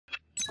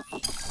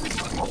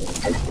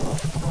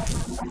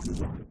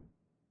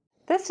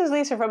This is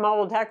Lisa from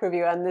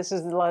MobileTechReview, and this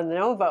is the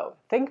Lenovo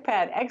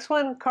ThinkPad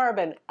X1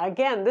 Carbon.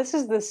 Again, this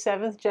is the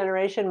 7th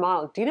generation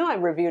model. Do you know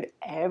I've reviewed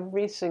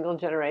every single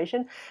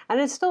generation?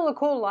 And it's still a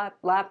cool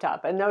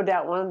laptop, and no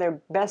doubt one of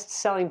their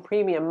best-selling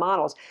premium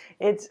models.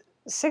 It's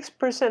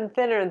 6%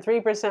 thinner and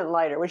 3%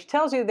 lighter, which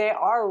tells you they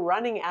are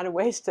running out of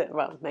ways to,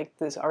 well, make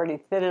this already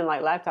thin and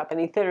light laptop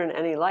any thinner and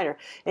any lighter.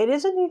 It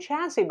is a new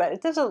chassis, but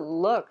it doesn't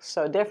look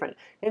so different.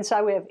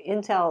 Inside we have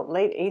Intel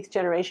late 8th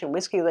generation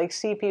Whiskey Lake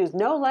CPUs,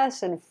 no less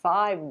than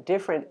 5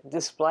 different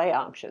display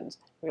options.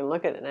 We're going to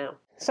look at it now.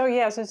 So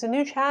yes, it's a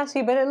new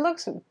chassis, but it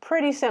looks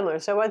pretty similar.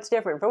 So what's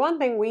different? For one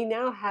thing, we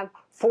now have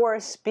 4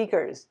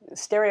 speakers,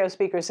 stereo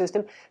speaker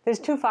system. There's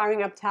 2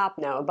 firing up top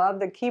now above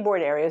the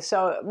keyboard area,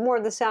 so more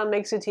of the sound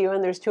makes it to you,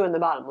 and there's 2 in the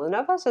bottom.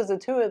 Lenovo says the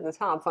 2 at the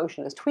top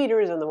function as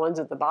tweeters, and the ones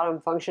at the bottom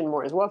function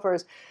more as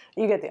woofers.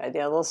 You get the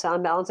idea, a little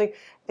sound balancing.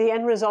 The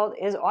end result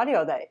is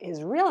audio that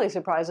is really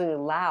surprisingly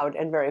loud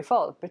and very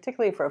full,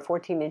 particularly for a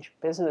 14-inch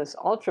business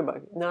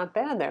Ultrabook. Not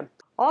bad there.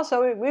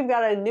 Also, we've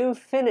got a new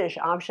finish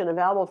option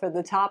available for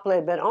the top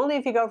lid, but only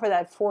if you go for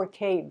that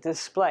 4K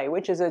display,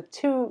 which is a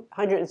 $269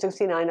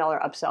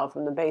 upsell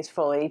from the base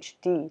full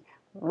HD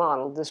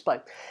model display.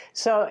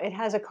 So it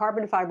has a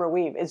carbon fiber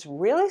weave. It's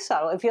really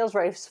subtle. It feels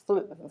very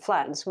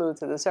flat and smooth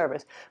to the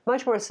surface.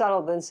 Much more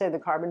subtle than, say, the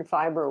carbon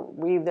fiber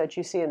weave that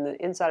you see in the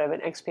inside of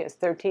an XPS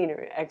 13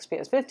 or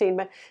XPS 15,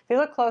 but if you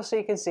look closely,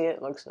 you can see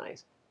it looks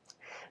nice.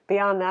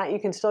 Beyond that, you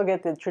can still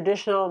get the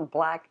traditional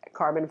black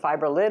carbon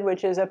fiber lid,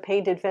 which is a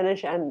painted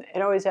finish, and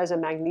it always has a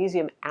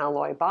magnesium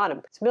alloy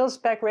bottom. It's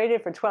mil-spec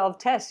rated for 12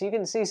 tests. You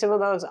can see some of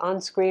those on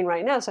screen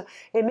right now. So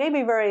it may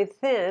be very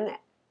thin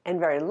and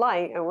very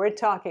light, and we're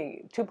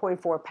talking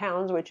 2.4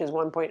 pounds, which is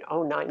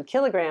 1.09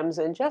 kilograms,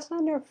 and just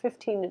under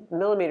 15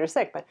 millimeters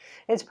thick, but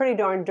it's pretty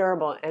darn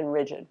durable and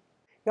rigid.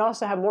 You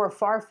also have more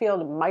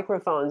far-field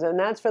microphones, and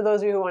that's for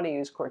those of you who want to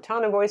use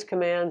Cortana voice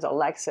commands,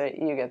 Alexa,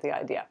 you get the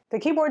idea. The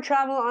keyboard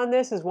travel on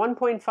this is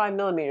 1.5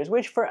 millimeters,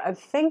 which for a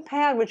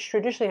ThinkPad, which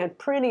traditionally had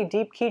pretty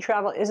deep key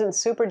travel, isn't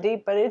super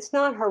deep, but it's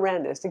not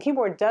horrendous. The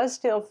keyboard does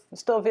still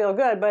feel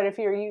good, but if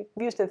you're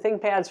used to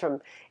ThinkPads from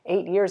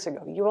 8 years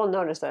ago, you will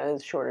notice that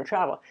it's shorter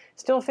travel.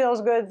 Still feels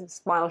good,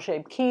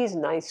 smile-shaped keys,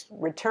 nice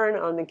return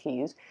on the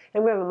keys,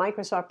 and we have a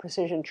Microsoft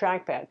Precision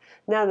trackpad.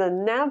 Now the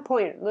nav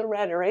point, little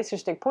red eraser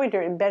stick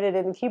pointer embedded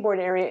in the keyboard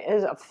area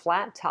is a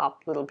flat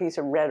top little piece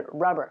of red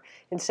rubber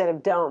instead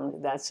of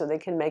domed. That's so they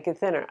can make it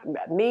thinner.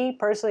 Me,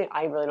 personally,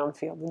 I really don't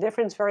feel the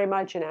difference very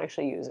much in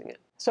actually using it.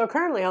 So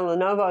currently on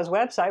Lenovo's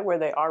website, where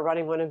they are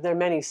running one of their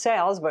many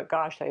sales, but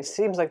gosh, it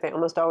seems like they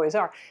almost always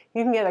are,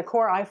 you can get a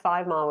Core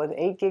i5 model with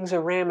 8 gigs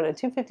of RAM and a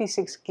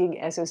 256 gig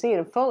SSD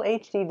and a full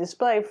HD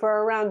display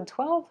for around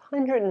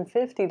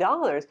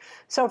 $1,250.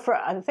 So for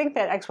a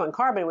ThinkPad X1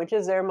 Carbon, which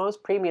is their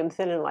most premium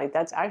thin and light,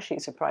 that's actually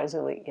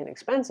surprisingly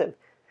inexpensive.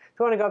 If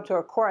you want to go up to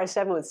a Core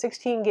i7 with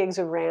 16 gigs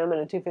of RAM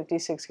and a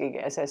 256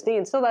 gig SSD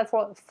and still that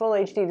full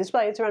HD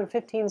display, it's around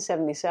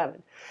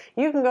 $1,577.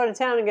 You can go to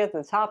town and get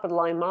the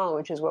top-of-the-line model,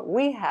 which is what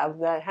we have,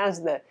 that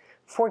has the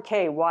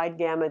 4K wide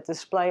gamut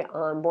display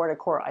on board a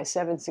Core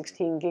i7,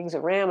 16 gigs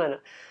of RAM and a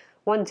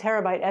 1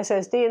 terabyte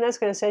SSD, and that's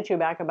going to set you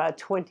back about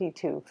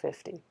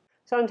 $2,250.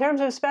 So in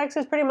terms of specs,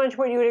 it's pretty much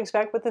what you would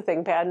expect with the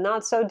ThinkPad,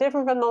 not so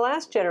different from the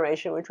last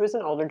generation, which was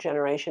an older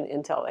generation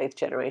Intel 8th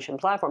generation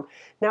platform.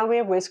 Now we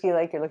have Whiskey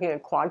Lake. You're looking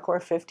at quad-core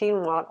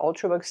 15-watt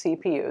Ultrabook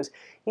CPUs.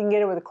 You can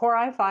get it with a Core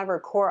i5 or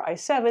Core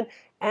i7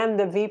 and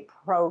the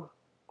vPro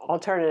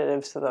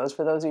alternatives to those,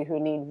 for those of you who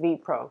need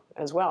vPro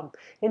as well.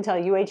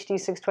 Intel UHD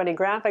 620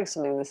 graphics,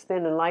 something that's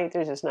thin and light.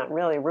 There's just not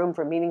really room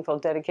for meaningful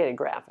dedicated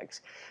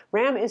graphics.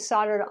 RAM is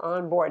soldered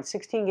on board.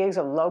 16 gigs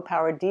of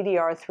low-power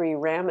DDR3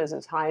 RAM is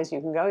as high as you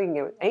can go. You can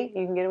get it with 8,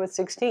 you can get it with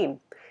 16.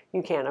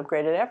 You can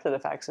upgrade it after the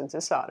fact since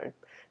it's soldered.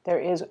 There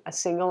is a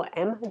single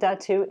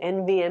M.2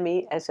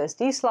 NVMe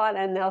SSD slot,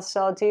 and they'll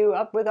sell it to you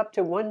with up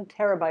to 1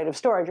 terabyte of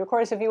storage. Of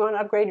course, if you want to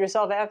upgrade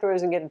yourself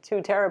afterwards and get a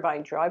 2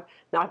 terabyte drive,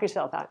 knock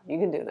yourself out. You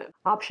can do that.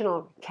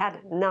 Optional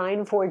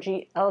Cat9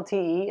 4G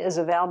LTE is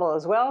available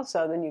as well,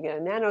 so then you get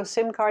a nano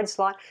SIM card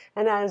slot,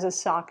 and that is a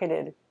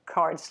socketed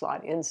card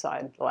slot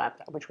inside the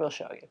laptop, which we'll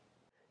show you.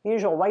 The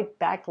usual white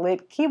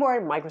backlit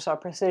keyboard, Microsoft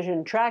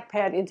Precision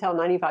trackpad, Intel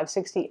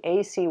 9560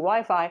 AC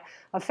Wi-Fi,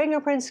 a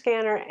fingerprint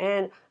scanner,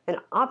 and an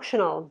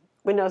optional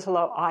Windows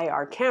Hello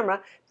IR camera.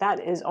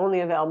 That is only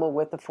available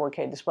with the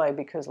 4K display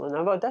because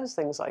Lenovo does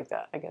things like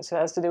that. I guess it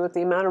has to do with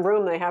the amount of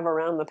room they have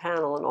around the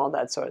panel and all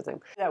that sort of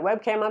thing. That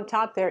webcam up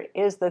top, there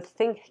is the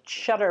Think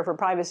Shutter for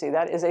privacy.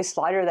 That is a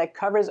slider that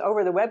covers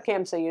over the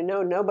webcam so you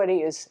know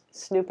nobody is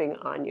snooping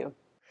on you.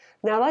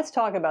 Now let's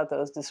talk about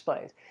those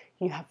displays.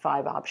 You have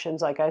 5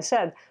 options, like I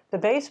said. The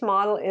base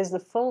model is the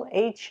full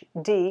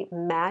HD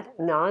matte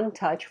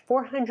non-touch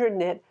 400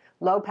 nit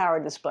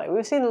low-power display.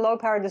 We've seen the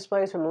low-power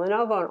displays from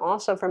Lenovo and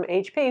also from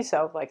HP,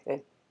 so like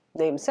the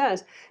name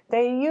says,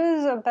 they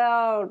use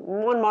about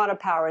 1 watt of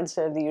power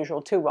instead of the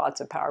usual 2 watts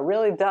of power.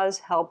 Really does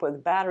help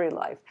with battery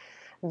life.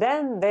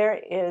 Then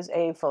there is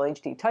a Full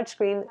HD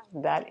touchscreen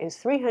that is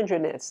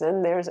 300 nits.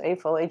 Then there's a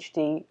Full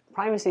HD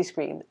privacy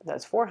screen,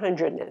 that's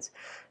 400 nits.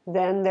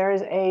 Then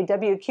there's a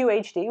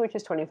WQHD, which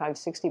is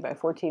 2560 by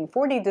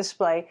 1440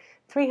 display,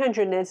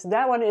 300 nits.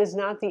 That one is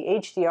not the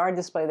HDR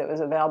display that was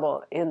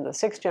available in the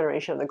 6th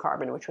generation of the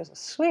Carbon, which was a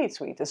sweet,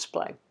 sweet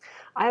display.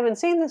 I haven't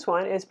seen this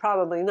one. It's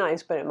probably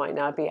nice, but it might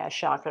not be as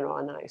shock and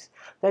awe nice.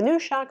 The new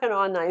shock and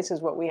awe nice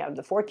is what we have,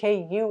 the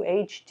 4K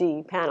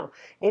UHD panel.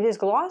 It is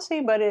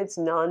glossy, but it's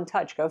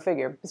non-touch, go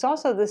figure. It's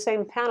also the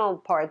same panel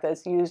part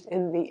that's used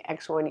in the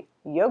X1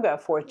 Yoga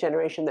 4th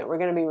generation that we're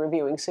going to be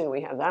reviewing soon.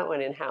 We have that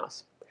one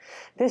in-house.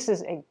 This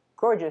is a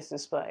gorgeous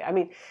display. I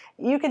mean,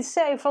 you could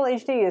say Full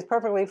HD is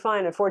perfectly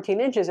fine at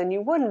 14 inches, and you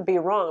wouldn't be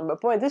wrong,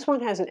 but boy, this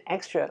one has an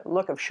extra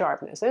look of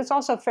sharpness. And it's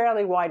also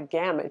fairly wide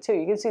gamut, too.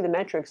 You can see the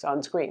metrics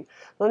on screen.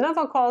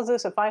 Lenovo calls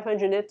this a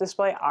 500 nit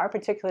display. Our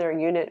particular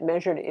unit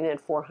measured in at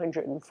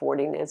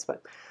 440 nits,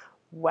 but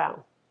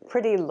wow,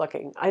 pretty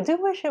looking. I do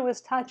wish it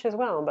was touch as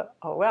well, but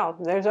oh well,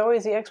 there's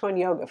always the X1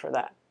 Yoga for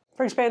that.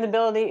 For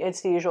expandability,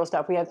 it's the usual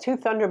stuff. We have 2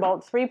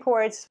 Thunderbolt 3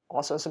 ports,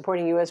 also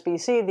supporting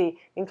USB-C. The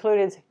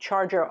included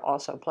charger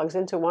also plugs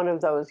into one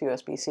of those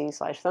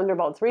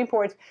USB-C/Thunderbolt 3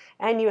 ports,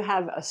 and you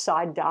have a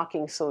side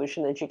docking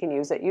solution that you can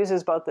use that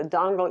uses both the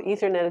dongle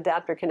Ethernet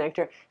adapter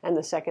connector and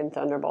the second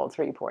Thunderbolt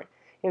 3 port.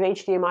 You have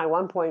HDMI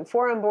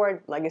 1.4 on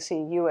board, legacy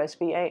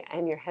USB-A,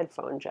 and your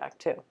headphone jack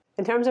too.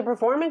 In terms of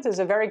performance, it's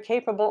a very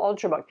capable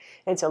Ultrabook.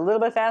 It's a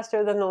little bit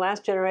faster than the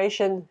last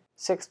generation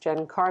 6th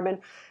Gen Carbon.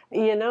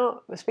 You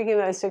know, speaking of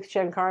that 6th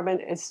Gen Carbon,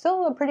 it's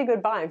still a pretty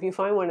good buy if you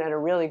find one at a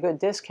really good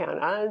discount.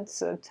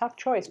 It's a tough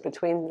choice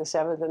between the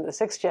 7th and the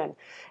 6th Gen.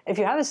 If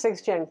you have a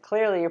 6th Gen,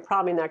 clearly you're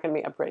probably not going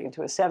to be upgrading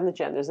to a 7th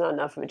Gen. There's not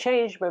enough of a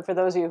change, but for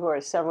those of you who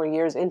are several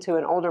years into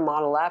an older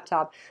model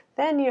laptop,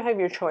 then you have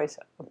your choice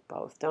of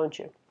both, don't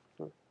you?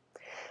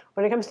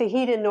 When it comes to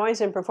heat and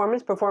noise and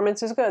performance,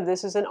 performance is good.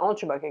 This is an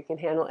Ultrabook. It can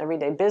handle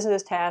everyday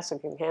business tasks.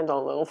 It can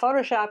handle a little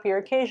Photoshop, your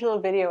occasional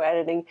video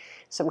editing,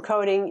 some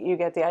coding. You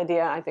get the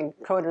idea. I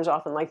think coders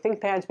often like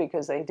ThinkPads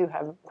because they do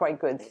have quite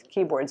good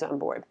keyboards on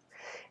board.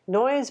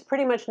 Noise,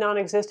 pretty much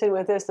non-existent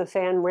with this. The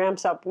fan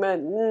ramps up,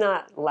 but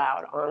not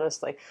loud,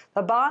 honestly.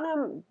 The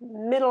bottom,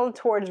 middle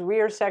towards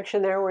rear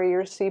section there where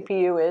your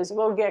CPU is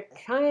will get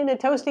kind of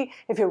toasty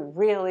if you're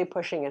really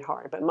pushing it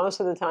hard. But most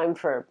of the time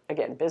for,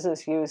 again,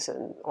 business use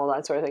and all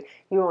that sort of thing,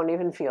 you won't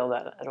even feel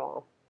that at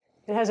all.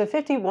 It has a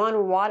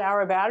 51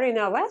 watt-hour battery.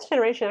 Now, last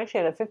generation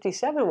actually had a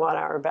 57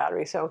 watt-hour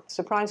battery, so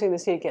surprising to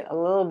see it get a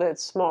little bit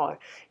smaller.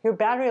 Your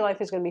battery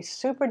life is going to be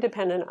super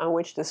dependent on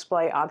which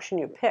display option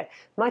you pick.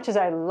 Much as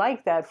I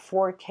like that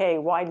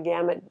 4K wide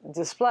gamut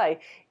display,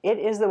 it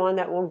is the one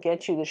that will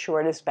get you the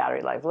shortest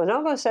battery life.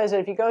 Lenovo says that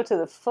if you go to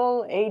the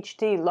full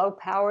HD low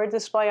power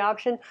display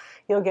option,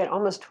 you'll get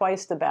almost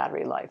twice the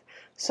battery life.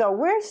 So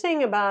we're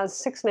seeing about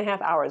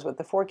 6.5 hours with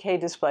the 4K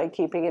display,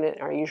 keeping it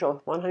at our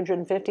usual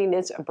 150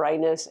 nits of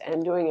brightness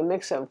and doing a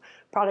mix of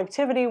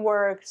productivity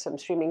work, some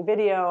streaming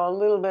video, a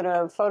little bit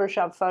of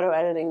Photoshop photo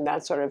editing,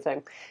 that sort of thing.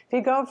 If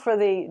you go for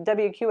the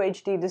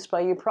WQHD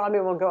display, you probably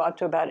will go up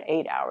to about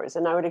 8 hours,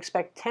 and I would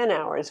expect 10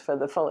 hours for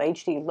the full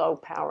HD low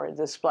power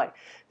display.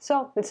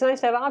 So it's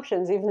nice to have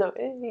options, even though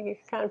you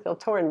kind of feel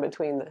torn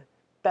between the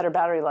better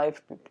battery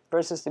life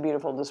versus the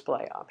beautiful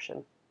display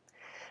option.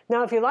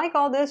 Now, if you like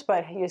all this,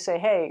 but you say,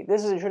 hey,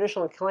 this is a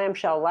traditional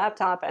clamshell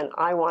laptop and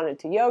I want it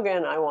to yoga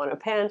and I want a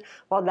pen,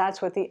 well, that's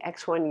what the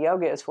X1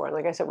 Yoga is for. And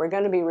like I said, we're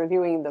going to be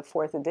reviewing the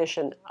 4th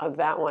edition of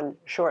that one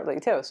shortly,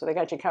 too. So they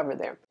got you covered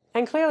there.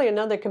 And clearly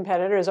another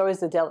competitor is always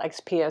the Dell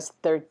XPS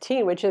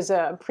 13, which is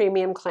a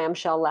premium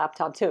clamshell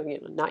laptop too,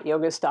 you know, not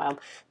yoga style.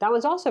 That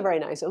one's also very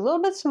nice. A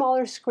little bit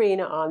smaller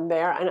screen on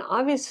there, and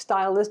obvious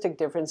stylistic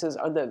differences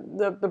are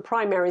the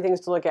primary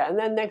things to look at. And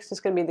then next is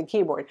going to be the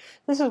keyboard.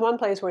 This is one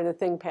place where the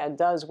ThinkPad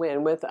does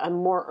win with a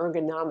more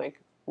ergonomic,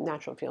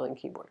 natural feeling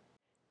keyboard.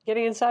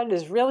 Getting inside it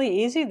is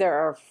really easy. There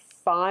are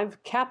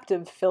 5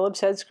 captive Phillips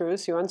head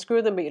screws. You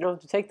unscrew them, but you don't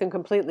have to take them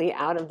completely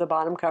out of the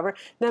bottom cover. And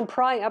then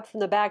pry up from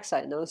the back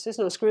side. Notice there's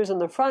no screws on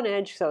the front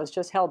edge, so it's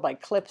just held by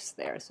clips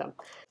there. So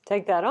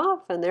take that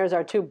off, and there's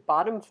our 2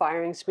 bottom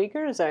firing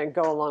speakers that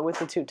go along with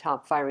the 2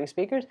 top firing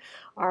speakers.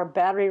 Our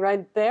battery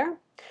right there.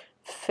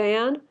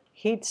 Fan,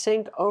 heat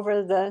sink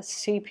over the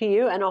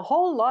CPU, and a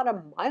whole lot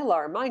of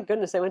Mylar. My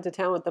goodness, they went to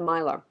town with the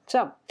Mylar.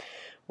 So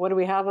what do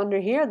we have under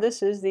here?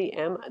 This is the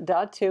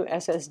M.2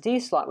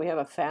 SSD slot. We have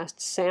a fast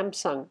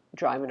Samsung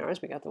drive in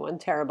ours. We got the 1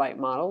 terabyte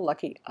model.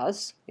 Lucky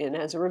us. It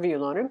has a review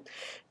loader.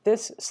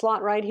 This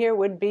slot right here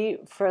would be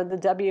for the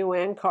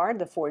WAN card,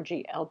 the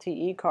 4G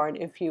LTE card,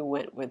 if you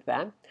went with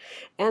that.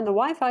 And the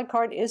Wi-Fi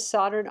card is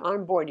soldered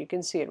on board. You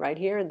can see it right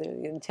here, the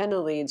antenna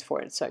leads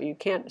for it. So you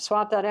can't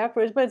swap that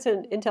afterwards, but it's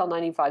an Intel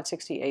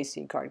 9560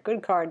 AC card.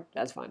 Good card,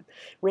 that's fine.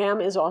 RAM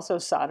is also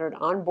soldered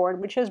on board,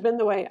 which has been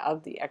the way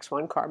of the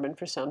X1 Carbon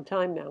for some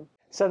time now.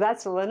 So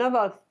that's the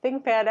Lenovo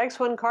ThinkPad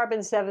X1 Carbon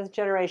 7th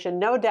generation.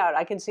 No doubt,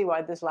 I can see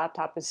why this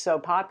laptop is so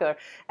popular.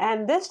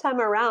 And this time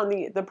around,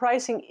 the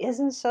pricing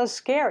isn't so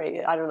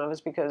scary. I don't know if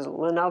it's because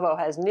Lenovo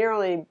has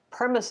nearly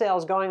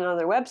perma-sales going on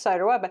their website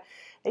or what, but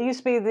it used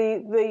to be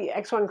the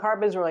X1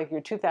 Carbons were like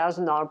your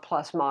 $2,000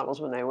 plus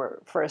models when they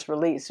were first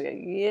released.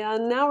 Yeah,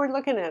 now we're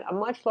looking at a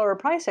much lower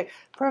pricing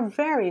for a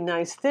very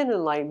nice, thin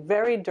and light,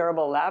 very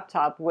durable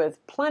laptop with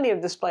plenty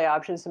of display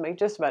options to make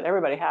just about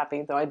everybody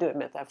happy, though I do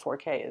admit that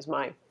 4K is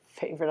my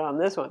favorite on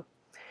this one.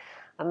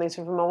 I'm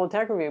Lisa from Mobile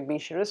Tech Review. Be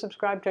sure to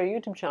subscribe to our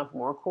YouTube channel for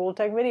more cool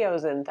tech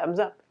videos, and thumbs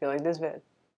up if you like this vid.